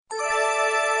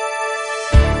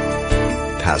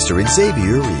Pastor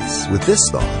Xavier Reese with this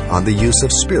thought on the use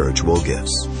of spiritual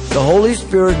gifts. The Holy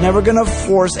Spirit is never going to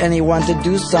force anyone to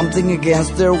do something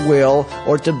against their will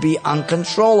or to be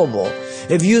uncontrollable.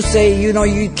 If you say, you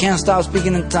can't stop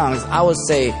speaking in tongues, I would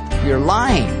say, you're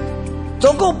lying.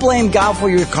 Don't go blame God for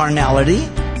your carnality.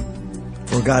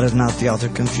 For God is not the author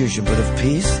of confusion, but of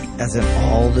peace, as in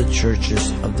all the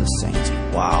churches of the saints.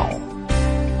 Wow.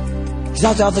 He's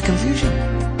not the author of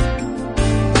confusion.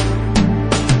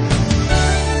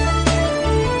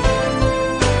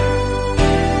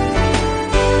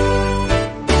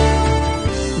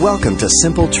 Welcome to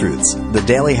Simple Truths, the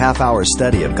daily half-hour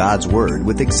study of God's Word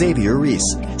with Xavier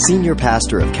Reese, Senior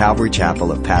Pastor of Calvary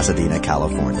Chapel of Pasadena,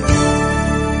 California.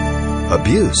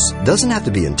 Abuse doesn't have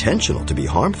to be intentional to be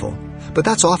harmful, but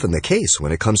that's often the case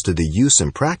when it comes to the use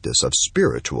and practice of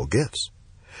spiritual gifts.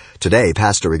 Today,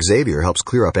 Pastor Xavier helps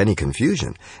clear up any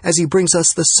confusion as he brings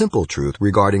us the simple truth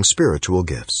regarding spiritual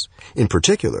gifts, in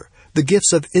particular, the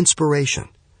gifts of inspiration,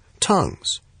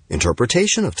 tongues,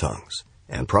 interpretation of tongues,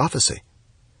 and prophecy.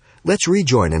 Let's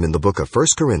rejoin him in the book of 1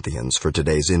 Corinthians for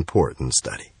today's important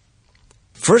study.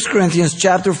 1 Corinthians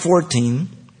chapter 14,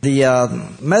 the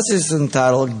message is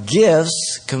entitled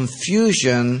Gifts,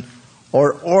 Confusion,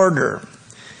 or Order.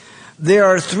 There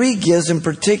are three gifts in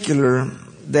particular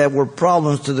that were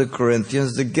problems to the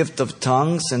Corinthians: the gift of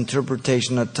tongues,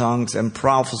 interpretation of tongues, and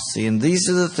prophecy. And these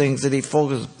are the things that he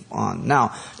focused on.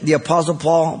 Now, the Apostle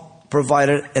Paul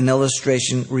provided an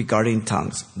illustration regarding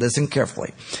tongues. Listen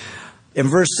carefully. In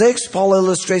verse 6, Paul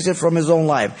illustrates it from his own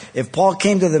life. If Paul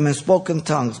came to them and spoke in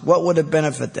tongues, what would it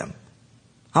benefit them?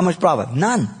 How much profit?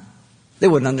 None. They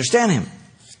wouldn't understand him.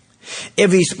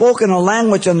 If he spoke in a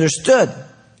language understood,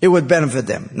 it would benefit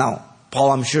them. Now,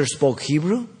 Paul, I'm sure, spoke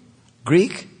Hebrew,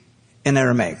 Greek, and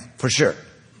Aramaic, for sure.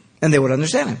 And they would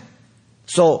understand him.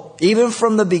 So, even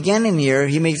from the beginning here,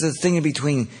 he makes a distinction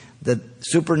between the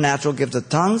supernatural gift of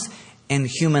tongues and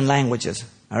human languages.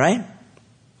 All right?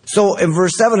 So in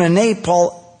verse 7 and 8,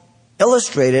 Paul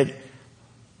illustrated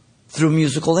through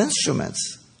musical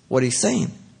instruments what he's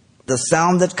saying. The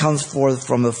sound that comes forth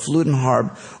from the flute and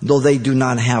harp, though they do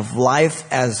not have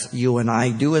life as you and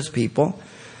I do as people,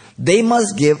 they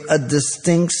must give a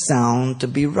distinct sound to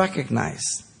be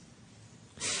recognized.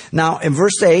 Now in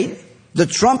verse 8, the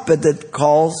trumpet that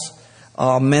calls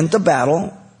men to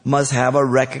battle must have a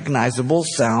recognizable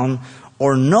sound,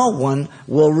 or no one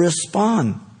will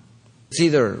respond. It's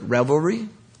either revelry,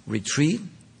 retreat,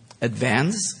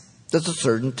 advance. There's a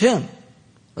certain tune,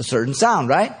 a certain sound,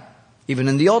 right? Even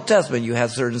in the Old Testament, you had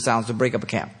certain sounds to break up a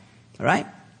camp. All right?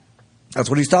 That's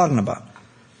what he's talking about.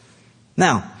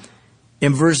 Now,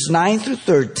 in verse 9 through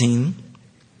 13,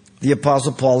 the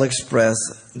Apostle Paul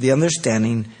expressed the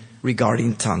understanding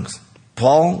regarding tongues.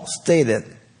 Paul stated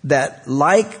that,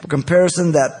 like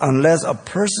comparison, that unless a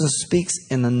person speaks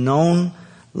in a known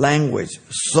language,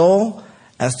 so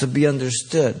as to be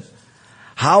understood,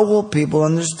 how will people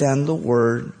understand the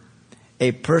word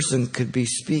a person could be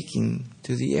speaking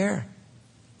to the air?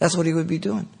 That's what he would be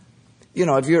doing.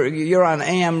 If you're on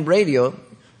AM radio,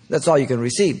 that's all you can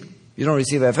receive. You don't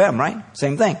receive FM, right?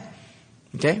 Same thing.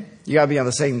 Okay? You got to be on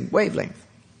the same wavelength.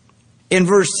 In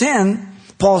verse 10,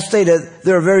 Paul stated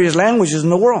there are various languages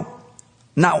in the world.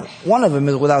 Not one of them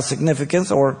is without significance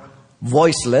or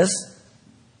voiceless.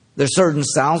 There's certain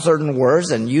sounds, certain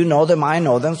words, and you know them, I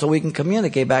know them, so we can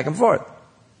communicate back and forth.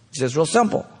 It's just real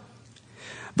simple.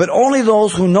 But only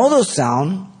those who know the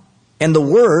sound and the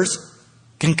words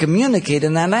can communicate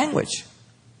in that language.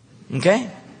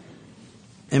 Okay?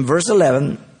 In verse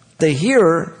 11, the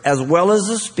hearer as well as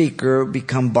the speaker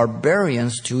become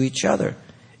barbarians to each other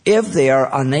if they are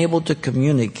unable to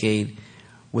communicate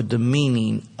with the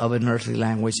meaning of an earthly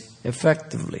language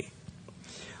effectively.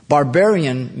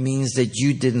 Barbarian means that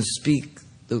you didn't speak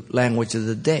the language of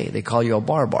the day. They call you a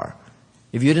barbar.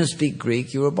 If you didn't speak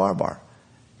Greek, you were a barbar.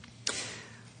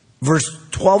 Verse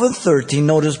 12 and 13,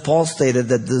 notice Paul stated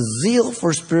that the zeal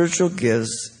for spiritual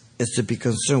gifts is to be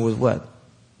concerned with what?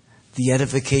 The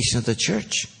edification of the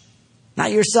church,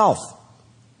 not yourself.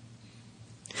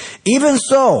 Even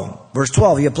so, verse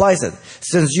 12, he applies it.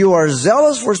 Since you are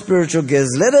zealous for spiritual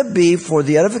gifts, let it be for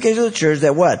the edification of the church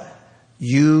that what?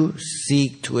 You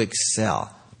seek to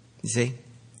excel. You see?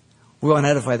 We want to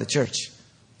edify the church.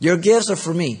 Your gifts are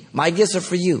for me. My gifts are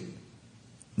for you.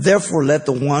 Therefore, let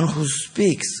the one who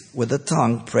speaks with a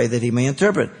tongue pray that he may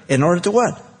interpret. In order to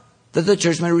what? That the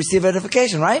church may receive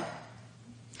edification, right?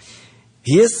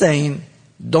 He is saying,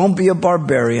 don't be a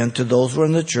barbarian to those who are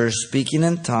in the church speaking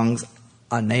in tongues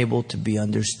unable to be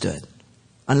understood.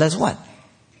 Unless what?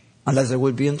 Unless there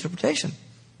would be interpretation.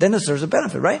 Then it serves a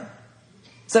benefit, right?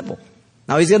 Simple.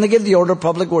 Now he's going to give the order of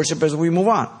public worship as we move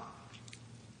on.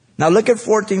 Now look at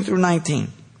 14 through 19.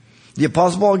 The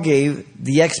Apostle Paul gave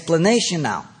the explanation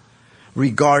now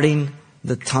regarding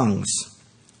the tongues.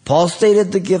 Paul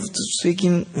stated the gift of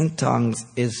speaking in tongues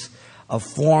is a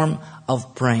form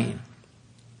of praying.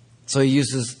 So he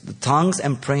uses the tongues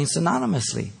and praying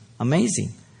synonymously.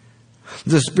 Amazing.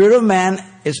 The spirit of man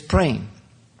is praying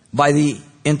by the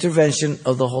intervention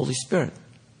of the Holy Spirit.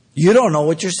 You don't know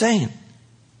what you're saying.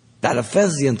 That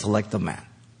offends the intellect of man.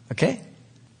 Okay?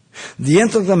 The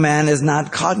intellect of man is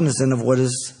not cognizant of what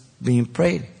is being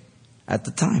prayed at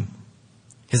the time.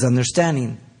 His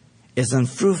understanding is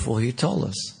unfruitful, he told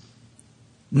us.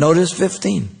 Notice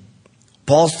 15.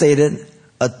 Paul stated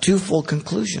a twofold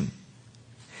conclusion.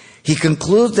 He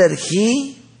concludes that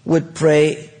he would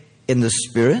pray in the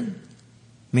Spirit,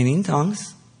 meaning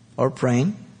tongues or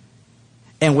praying,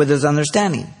 and with his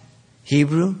understanding,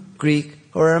 Hebrew, Greek,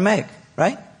 or Aramaic,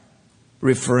 right?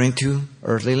 Referring to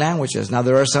earthly languages. Now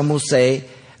there are some who say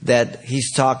that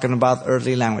he's talking about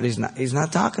earthly language. He's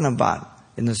not talking about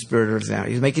in the spirit of earthly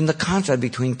language. He's making the contrast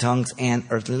between tongues and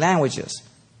earthly languages.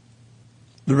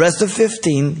 The rest of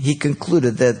 15, he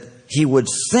concluded that he would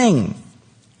sing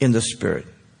in the Spirit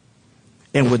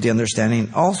and with the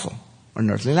understanding also an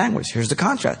earthly language. Here's the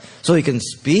contrast. So he can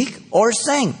speak or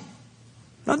sing.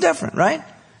 No different, right?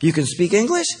 You can speak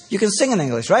English, you can sing in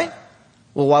English, right?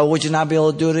 Well, why would you not be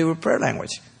able to do it with prayer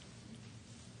language?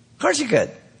 Of course you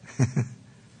could.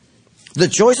 The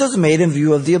choice was made in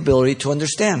view of the ability to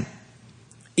understand,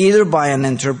 either by an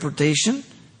interpretation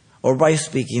or by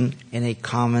speaking in a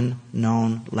common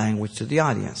known language to the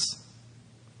audience.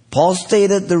 Paul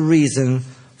stated the reason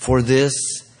for this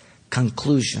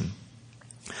conclusion.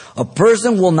 A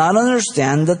person will not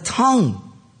understand the tongue.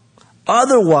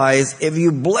 Otherwise, if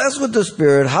you bless with the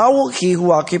Spirit, how will he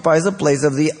who occupies the place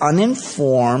of the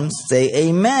uninformed say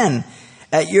amen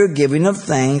at your giving of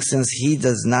thanks, since he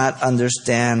does not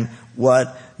understand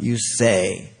what you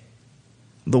say?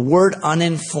 The word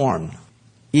uninformed,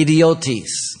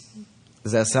 idiotes.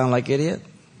 Does that sound like idiot?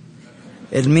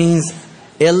 It means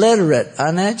illiterate,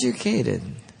 uneducated.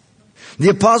 The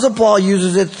Apostle Paul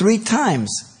uses it 3 times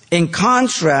in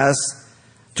contrast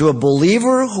to a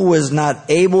believer who is not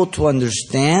able to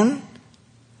understand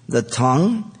the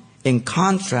tongue, in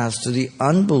contrast to the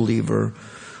unbeliever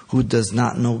who does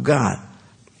not know God.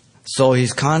 So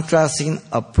he's contrasting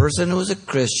a person who is a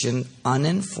Christian,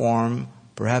 uninformed,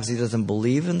 perhaps he doesn't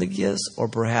believe in the gifts, or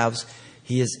perhaps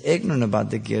he is ignorant about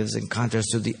the gifts, in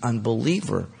contrast to the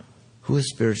unbeliever who is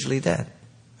spiritually dead.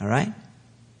 All right?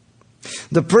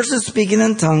 The person speaking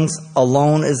in tongues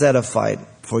alone is edified.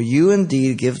 For you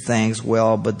indeed give thanks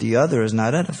well, but the other is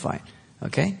not edified.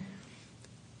 Okay?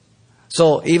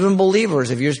 So even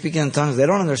believers, if you're speaking in tongues, they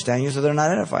don't understand you, so they're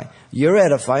not edified. You're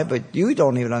edified, but you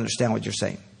don't even understand what you're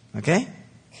saying. Okay?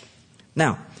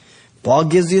 Now, Paul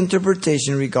gives the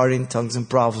interpretation regarding tongues and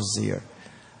prophecy here.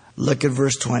 Look at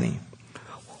verse 20.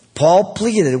 Paul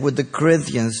pleaded with the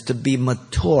Corinthians to be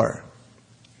mature.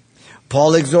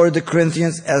 Paul exhorted the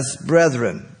Corinthians as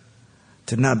brethren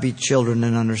to not be children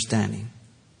in understanding,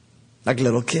 like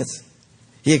little kids.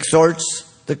 He exhorts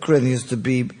the Corinthians to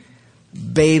be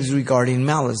babes regarding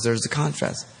malice. There's the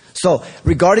contrast. So,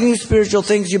 regarding these spiritual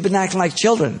things, you've been acting like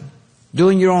children,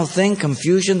 doing your own thing,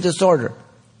 confusion, disorder.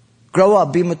 Grow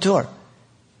up, be mature.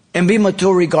 And be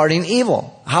mature regarding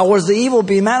evil. How was the evil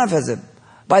being manifested?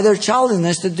 By their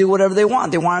childishness to do whatever they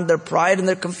want. They wanted their pride and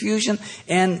their confusion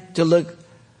and to look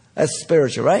as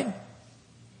spiritual, right?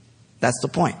 That's the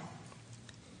point.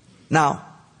 Now,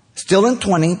 still in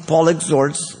 20, Paul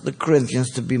exhorts the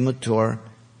Corinthians to be mature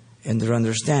in their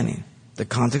understanding. The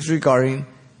context regarding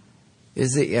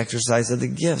is the exercise of the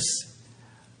gifts,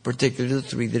 particularly the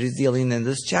 3 that he's dealing in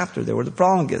this chapter. They were the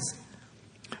problem gifts.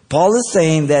 Paul is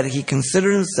saying that he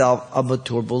considered himself a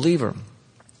mature believer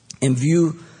in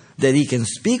view that he can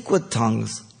speak with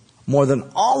tongues more than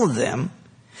all of them,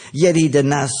 yet he did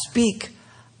not speak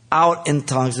out in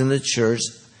tongues in the church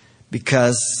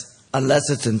because unless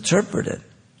it's interpreted,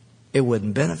 it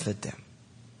wouldn't benefit them.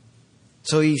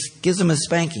 So he gives them a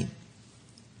spanking.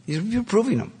 He's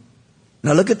reproving them.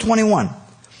 Now look at 21.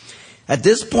 At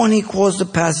this point he quotes the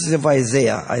passage of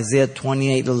Isaiah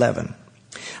 28:11.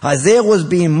 Isaiah was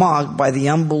being mocked by the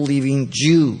unbelieving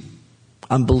Jew.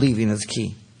 Unbelieving is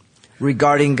key.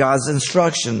 Regarding God's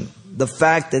instruction, the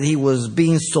fact that he was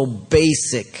being so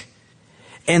basic,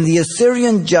 and the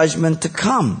Assyrian judgment to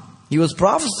come. He was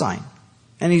prophesying,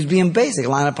 and he's being basic,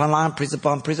 line upon line, precept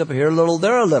upon precept, here a little,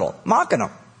 there a little, mocking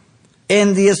them.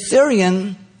 And the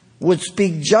Assyrian would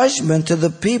speak judgment to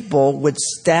the people with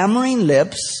stammering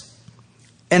lips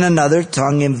and another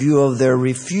tongue in view of their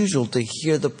refusal to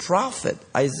hear the prophet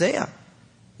Isaiah.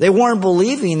 They weren't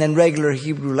believing in regular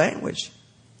Hebrew language.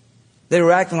 They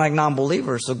were acting like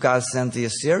non-believers, so God sent the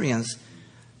Assyrians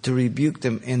to rebuke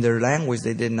them in their language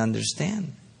they didn't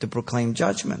understand, to proclaim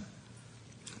judgment.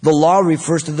 The law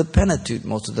refers to the Pentateuch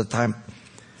most of the time.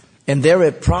 And there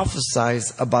it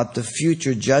prophesies about the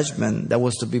future judgment that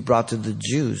was to be brought to the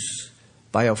Jews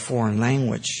by a foreign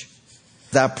language.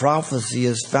 That prophecy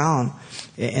is found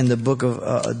in the book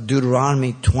of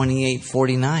Deuteronomy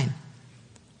 28:49,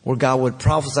 where God would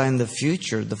prophesy in the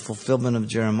future the fulfillment of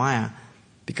Jeremiah,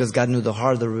 because God knew the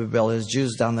heart of the rebellious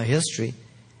Jews down the history,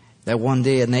 that one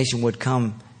day a nation would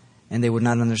come and they would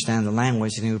not understand the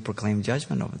language and He would proclaim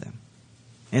judgment over them.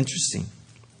 Interesting.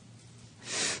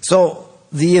 So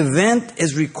the event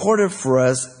is recorded for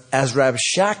us as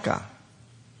Rabshakeh,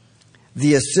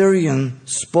 the Assyrian,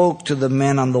 spoke to the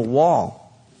men on the wall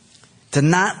to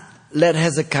not let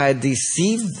Hezekiah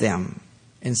deceive them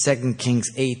in 2 Kings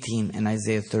 18 and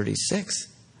Isaiah 36.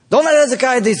 Don't let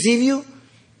Hezekiah deceive you.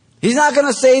 He's not going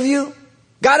to save you.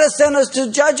 God has sent us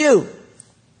to judge you.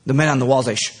 The men on the wall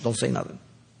say, shh, don't say nothing.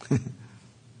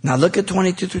 Now look at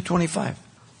 22 through 25.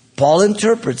 Paul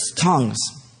interprets tongues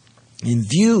in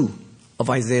view of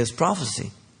Isaiah's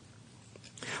prophecy.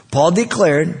 Paul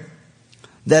declared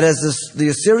that as the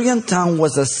Assyrian tongue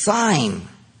was a sign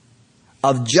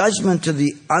of judgment to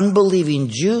the unbelieving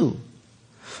Jew,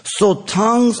 so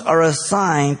tongues are a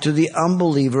sign to the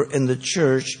unbeliever in the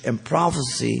church, and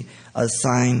prophecy a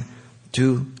sign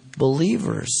to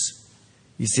believers.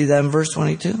 You see that in verse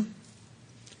 22?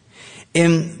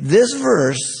 In this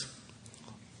verse,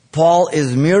 Paul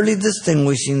is merely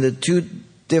distinguishing the two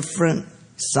different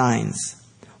signs.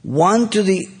 One to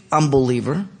the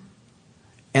unbeliever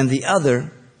and the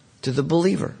other to the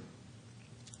believer.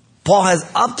 Paul has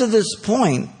up to this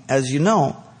point, as you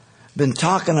know, been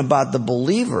talking about the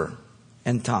believer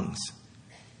and tongues.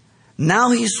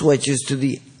 Now he switches to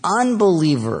the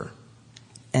unbeliever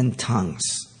and tongues.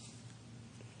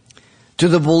 To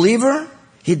the believer,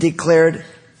 he declared,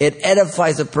 it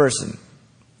edifies a person.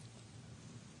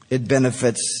 It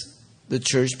benefits the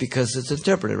church because it's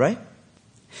interpreted, right?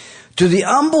 To the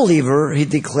unbeliever, he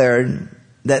declared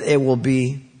that it will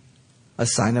be a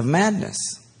sign of madness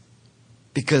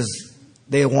because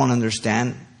they won't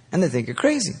understand and they think you're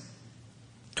crazy.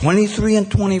 23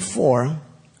 and 24,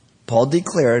 Paul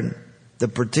declared the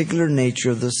particular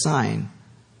nature of the sign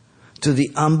to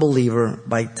the unbeliever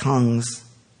by tongues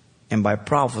and by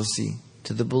prophecy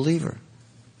to the believer.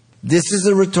 This is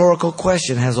a rhetorical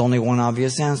question, has only one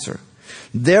obvious answer.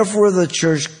 Therefore, the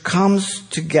church comes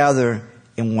together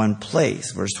in one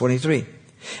place. Verse 23.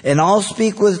 And all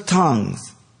speak with tongues,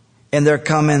 and there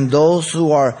come in those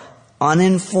who are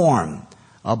uninformed,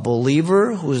 a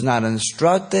believer who is not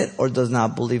instructed or does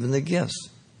not believe in the gifts.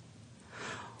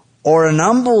 Or an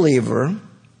unbeliever,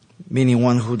 meaning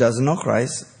one who doesn't know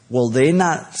Christ, will they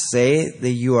not say that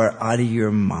you are out of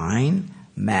your mind,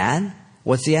 mad?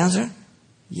 What's the answer?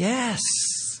 Yes.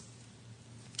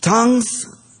 Tongues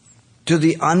to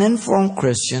the uninformed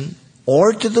Christian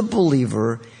or to the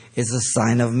believer is a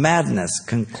sign of madness,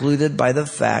 concluded by the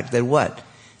fact that what?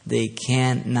 They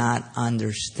cannot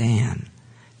understand.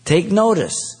 Take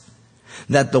notice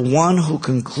that the one who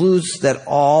concludes that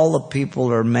all the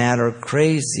people are mad or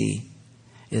crazy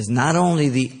is not only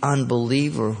the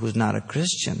unbeliever who's not a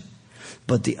Christian,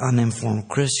 but the uninformed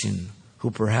Christian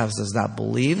who perhaps does not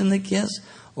believe in the gifts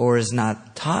or is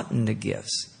not taught in the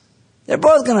gifts. They're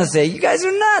both going to say, you guys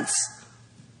are nuts.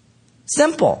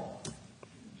 Simple.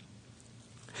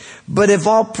 But if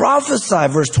all prophesy,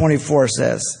 verse 24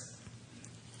 says,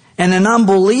 and an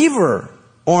unbeliever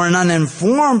or an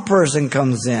uninformed person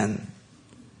comes in,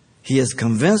 he is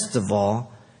convinced of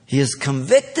all, he is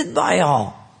convicted by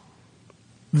all.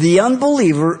 The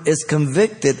unbeliever is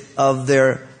convicted of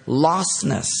their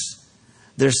lostness,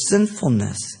 their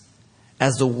sinfulness.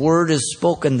 As the word is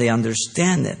spoken, they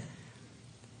understand it.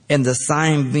 And the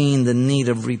sign being the need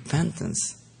of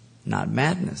repentance, not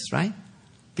madness, right?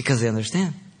 Because they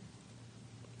understand.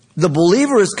 The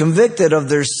believer is convicted of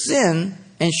their sin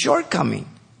and shortcoming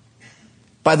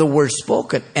by the word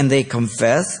spoken, and they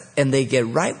confess and they get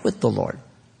right with the Lord.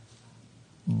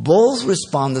 Both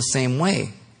respond the same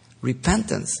way.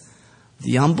 Repentance.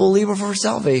 The unbeliever for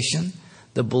salvation,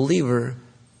 the believer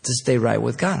to stay right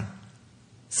with God.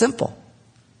 Simple.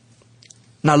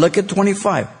 Now look at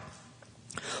 25.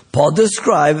 Paul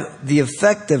described the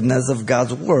effectiveness of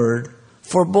God's word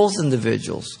for both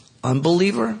individuals,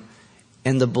 unbeliever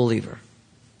and the believer.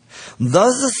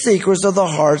 Thus the secrets of the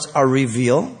hearts are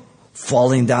revealed.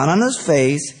 Falling down on his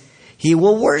face, he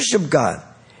will worship God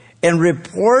and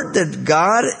report that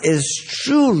God is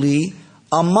truly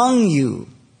among you.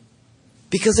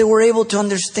 Because they were able to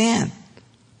understand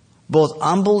both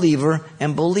unbeliever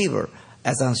and believer.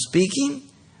 As I'm speaking,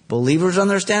 believers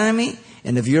understanding me.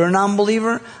 And if you're an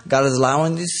unbeliever, God is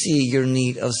allowing you to see your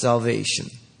need of salvation,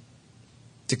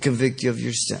 to convict you of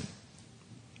your sin.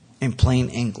 In plain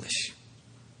English.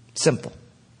 Simple.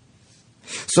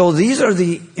 So these are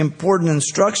the important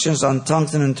instructions on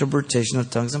tongues and interpretation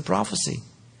of tongues and prophecy.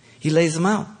 He lays them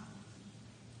out.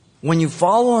 When you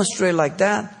follow them straight like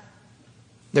that,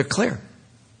 they're clear.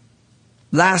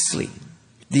 Lastly,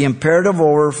 the imperative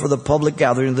order for the public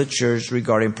gathering of the church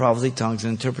regarding prophecy, tongues,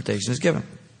 and interpretation is given.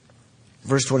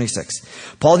 Verse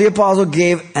 26. Paul the Apostle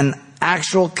gave an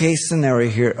actual case scenario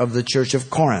here of the church of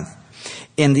Corinth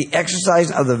in the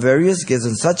exercise of the various gifts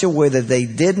in such a way that they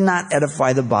did not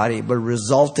edify the body, but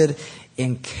resulted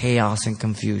in chaos and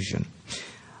confusion.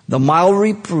 The mild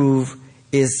reproof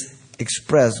is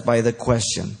expressed by the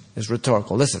question. It's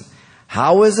rhetorical. Listen,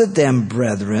 how is it then,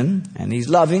 brethren, and he's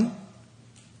loving,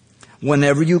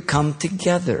 whenever you come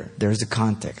together, there's the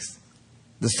context,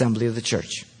 the assembly of the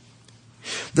church.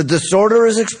 The disorder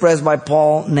is expressed by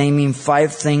Paul naming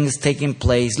 5 things taking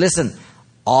place. Listen,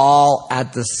 all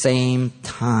at the same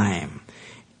time.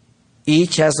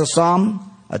 Each has a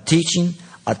psalm, a teaching,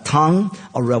 a tongue,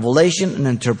 a revelation, an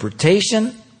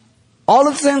interpretation. All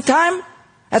at the same time?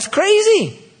 That's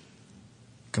crazy.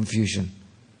 Confusion.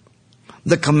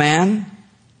 The command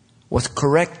was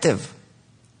corrective.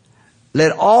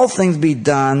 Let all things be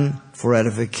done for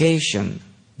edification.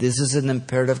 This is an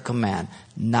imperative command,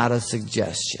 not a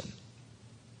suggestion.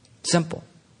 Simple.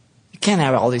 You can't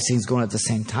have all these things going at the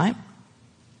same time.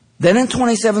 Then in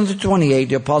 27 to 28,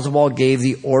 the Apostle Paul gave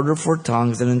the order for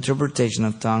tongues and interpretation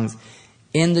of tongues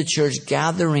in the church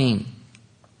gathering.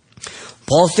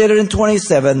 Paul stated in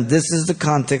 27, this is the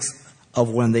context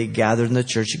of when they gathered in the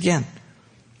church again.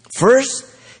 First,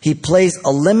 he placed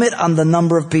a limit on the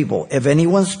number of people. If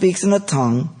anyone speaks in a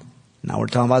tongue, now we're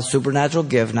talking about supernatural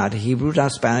gift, not Hebrew,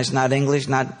 not Spanish, not English,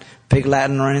 not Pig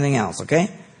Latin or anything else, okay?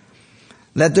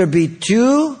 Let there be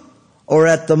 2 or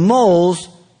at the most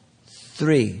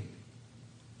 3.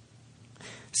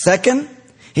 Second,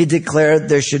 he declared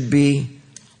there should be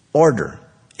order,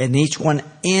 and each one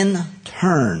in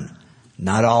turn,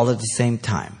 not all at the same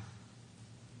time.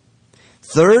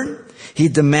 Third, he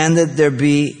demanded there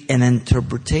be an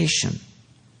interpretation.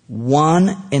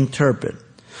 One interpret,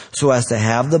 so as to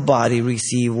have the body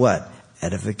receive what?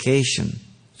 Edification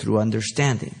through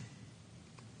understanding.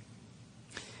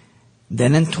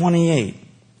 Then in 28,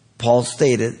 Paul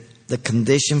stated the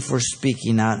condition for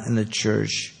speaking out in the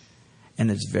church, and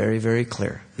it's very, very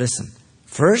clear. Listen,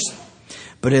 first,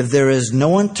 but if there is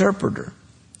no interpreter,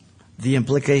 the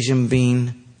implication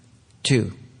being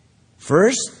 2.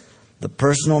 First, the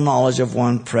personal knowledge of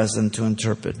one present to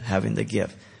interpret, having the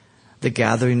gift. The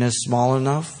gathering is small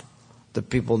enough, the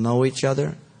people know each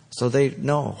other, so they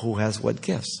know who has what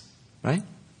gifts, right?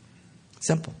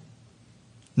 Simple.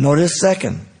 Notice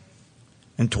second,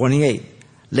 in 28,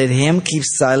 let him keep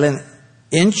silent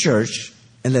in church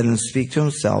and let him speak to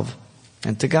himself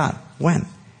and to God. When?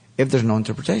 If there's no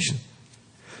interpretation.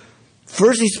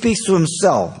 First, he speaks to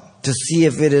himself to see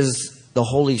if it is the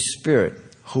Holy Spirit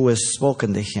who has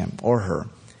spoken to him or her,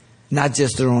 not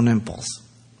just their own impulse.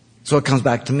 So it comes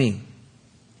back to me.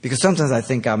 Because sometimes I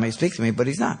think God may speak to me, but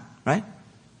He's not, right?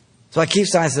 So I keep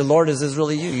saying, I say, Lord, is this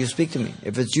really you? You speak to me.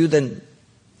 If it's you, then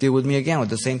deal with me again with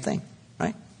the same thing,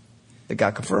 right? That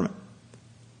God confirm it.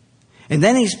 And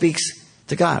then he speaks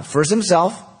to God. First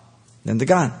himself, then to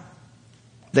God.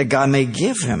 That God may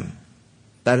give him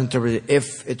that interpretation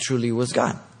if it truly was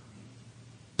God.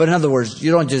 But in other words,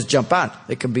 you don't just jump out.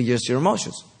 It could be just your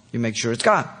emotions. You make sure it's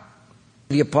God.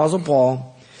 The Apostle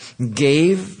Paul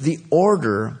gave the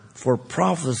order for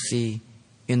prophecy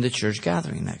in the church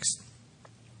gathering next.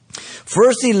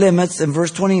 First, he limits in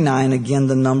verse 29 again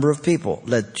the number of people.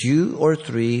 Let 2 or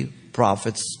 3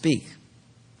 prophets speak.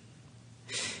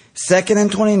 Second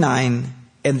and 29,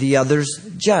 and the others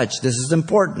judge. This is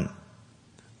important.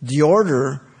 The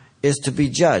order is to be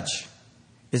judged.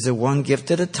 Is it one gift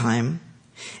at a time?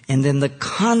 And then the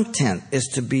content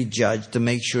is to be judged to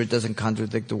make sure it doesn't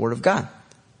contradict the Word of God.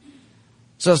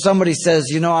 So if somebody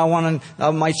says, I want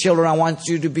my children, I want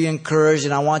you to be encouraged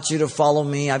and I want you to follow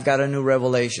me. I've got a new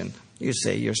revelation. You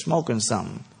say, you're smoking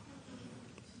something.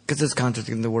 Because it's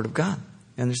contradicting the Word of God.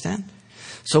 You understand?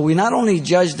 So we not only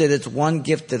judge that it's one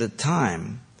gift at a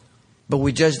time, but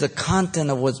we judge the content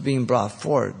of what's being brought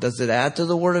forth. Does it add to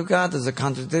the Word of God? Does it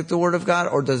contradict the Word of God?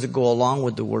 Or does it go along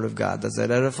with the Word of God? Does it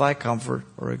edify, comfort,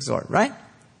 or exhort? Right?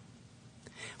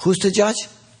 Who's to judge?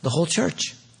 The whole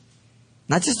church.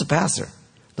 Not just the pastor.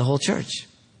 The whole church.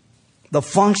 The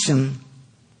function,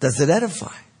 does it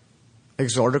edify?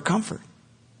 exhort, or comfort.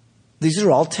 These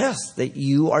are all tests that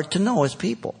you are to know as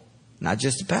people, not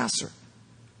just the pastor.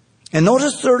 And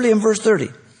notice thirdly in verse 30.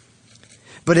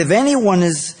 But if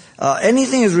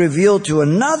anything is revealed to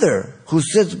another who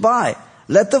sits by,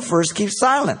 let the first keep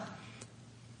silent.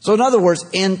 So in other words,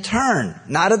 in turn,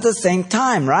 not at the same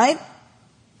time, right?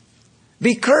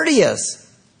 Be courteous.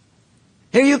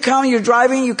 Here you come, you're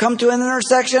driving, you come to an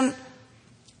intersection.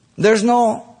 There's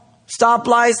no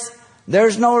stoplights.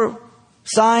 There's no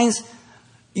signs.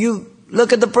 You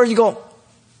look at the person,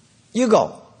 you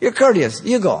go. You're courteous,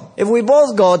 you go. If we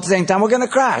both go at the same time, we're going to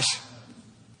crash.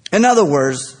 In other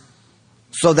words,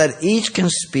 so that each can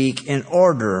speak in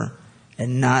order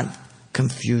and not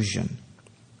confusion.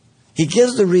 He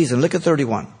gives the reason. Look at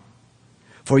 31.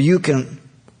 For you can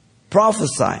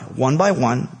prophesy one by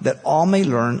one, that all may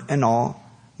learn and all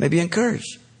may be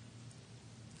encouraged.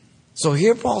 So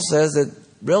here Paul says that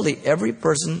really every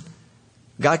person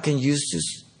God can use to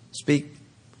speak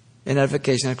in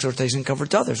edification, exhortation, and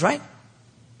comfort to others, right?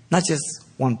 Not just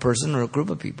one person or a group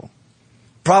of people.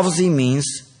 Prophecy means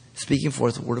speaking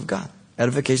forth the word of God.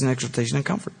 Edification, exhortation, and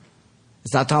comfort.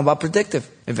 It's not talking about predictive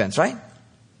events, right?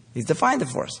 He's defined it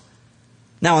for us.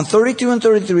 Now in 32 and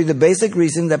 33, the basic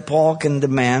reason that Paul can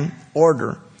demand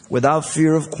order without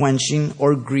fear of quenching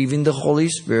or grieving the Holy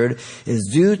Spirit is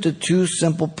due to two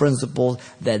simple principles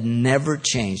that never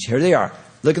change. Here they are.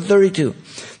 Look at 32.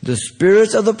 The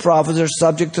spirits of the prophets are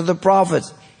subject to the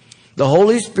prophets. The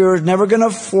Holy Spirit is never going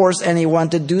to force anyone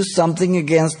to do something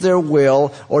against their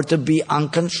will or to be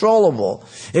uncontrollable.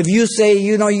 If you say,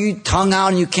 you tongue out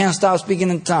and you can't stop speaking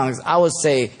in tongues, I would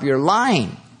say, you're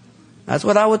lying. That's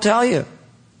what I would tell you.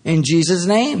 In Jesus'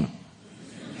 name.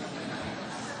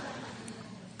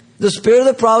 The spirit of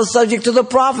the prophet is subject to the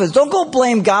prophets. Don't go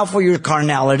blame God for your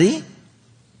carnality.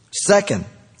 Second,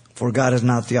 for God is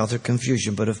not the author of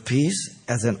confusion, but of peace,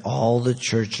 as in all the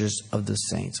churches of the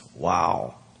saints.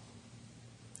 Wow.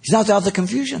 He's not the author of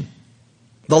confusion.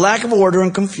 The lack of order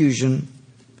and confusion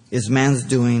is man's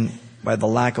doing by the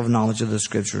lack of knowledge of the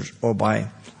Scriptures or by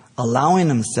allowing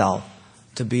himself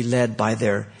to be led by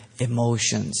their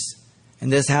emotions.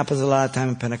 And this happens a lot of time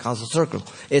in Pentecostal circles.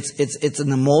 It's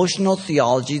an emotional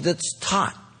theology that's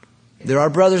taught. There are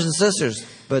brothers and sisters,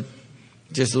 but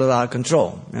just a little out of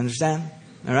control. You understand?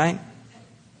 All right?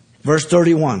 Verse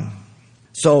 31.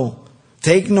 So,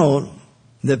 take note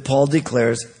that Paul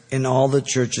declares in all the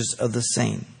churches of the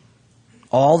saints.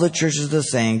 All the churches of the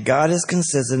saints. God is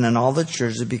consistent in all the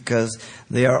churches because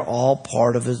they are all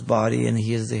part of His body and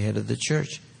He is the head of the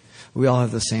church. We all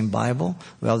have the same Bible.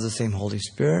 We all have the same Holy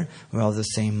Spirit. We all have the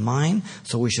same mind.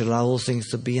 So we should allow those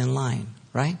things to be in line.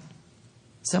 Right?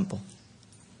 Simple.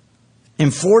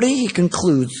 In 40, he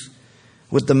concludes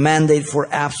with the mandate for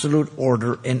absolute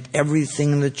order in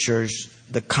everything in the church.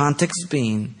 The context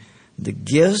being the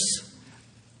gifts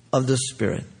of the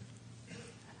Spirit.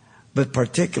 But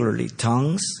particularly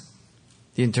tongues,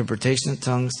 the interpretation of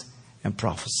tongues, and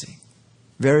prophecy.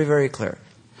 Very, very clear.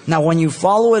 Now, when you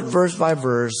follow it verse by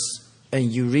verse,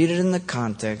 and you read it in the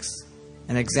context,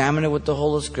 and examine it with the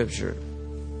whole of Scripture,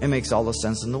 it makes all the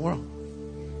sense in the world.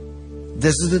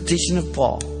 This is the teaching of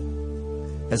Paul,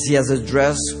 as he has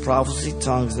addressed prophecy,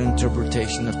 tongues, and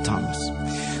interpretation of tongues.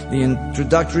 The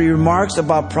introductory remarks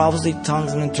about prophecy,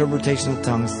 tongues, and interpretation of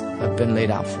tongues have been laid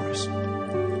out for us.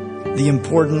 The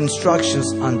important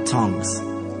instructions on tongues,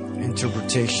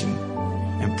 interpretation,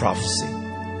 and prophecy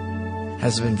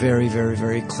has been very, very,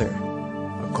 very clear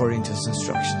according to his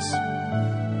instructions.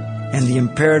 And the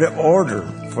imperative order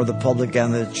for the public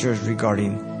and the church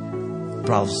regarding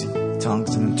prophecy,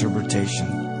 tongues, and interpretation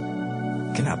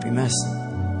cannot be missed.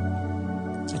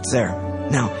 It's there.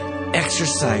 Now,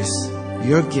 exercise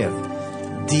your gift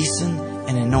decent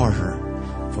and in order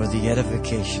for the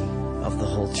edification of the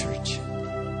whole church.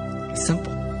 It's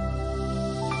simple.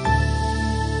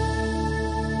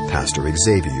 Pastor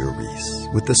Xavier Reese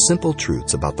with the simple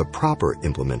truths about the proper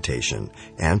implementation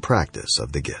and practice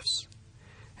of the gifts.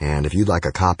 And if you'd like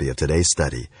a copy of today's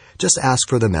study, just ask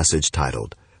for the message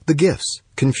titled, The Gifts,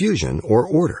 Confusion, or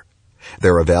Order.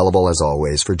 They're available as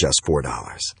always for just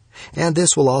 $4. And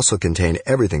this will also contain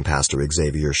everything Pastor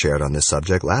Xavier shared on this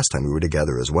subject last time we were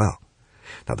together as well.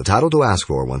 Now the title to ask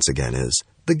for once again is,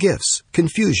 The Gifts,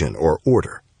 Confusion, or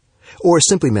Order. Or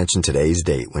simply mention today's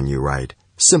date when you write,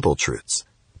 Simple Truths,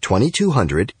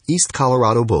 2200 East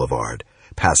Colorado Boulevard,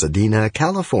 Pasadena,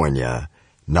 California,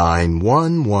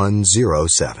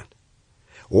 91107.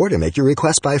 Or to make your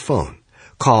request by phone,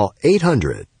 call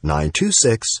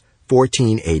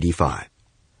 800-926-1485.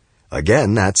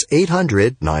 Again, that's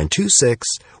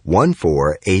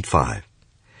 800-926-1485.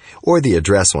 Or the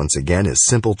address once again is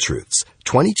Simple Truths,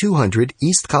 2200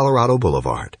 East Colorado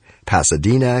Boulevard,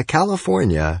 Pasadena,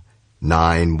 California,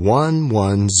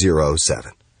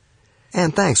 91107.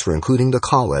 And thanks for including the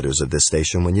call letters of this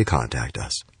station when you contact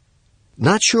us.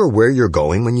 Not sure where you're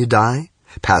going when you die?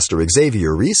 Pastor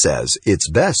Xavier Reese says it's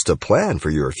best to plan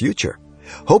for your future.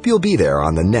 Hope you'll be there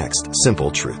on the next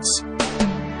Simple Truths.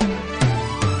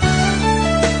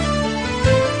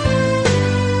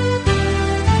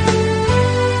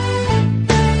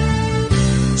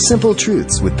 Simple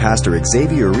Truths with Pastor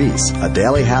Xavier Reese, a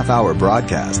daily half-hour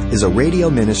broadcast, is a radio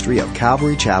ministry of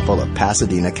Calvary Chapel of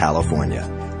Pasadena, California.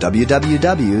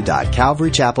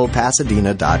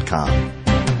 www.calvarychapelpasadena.com.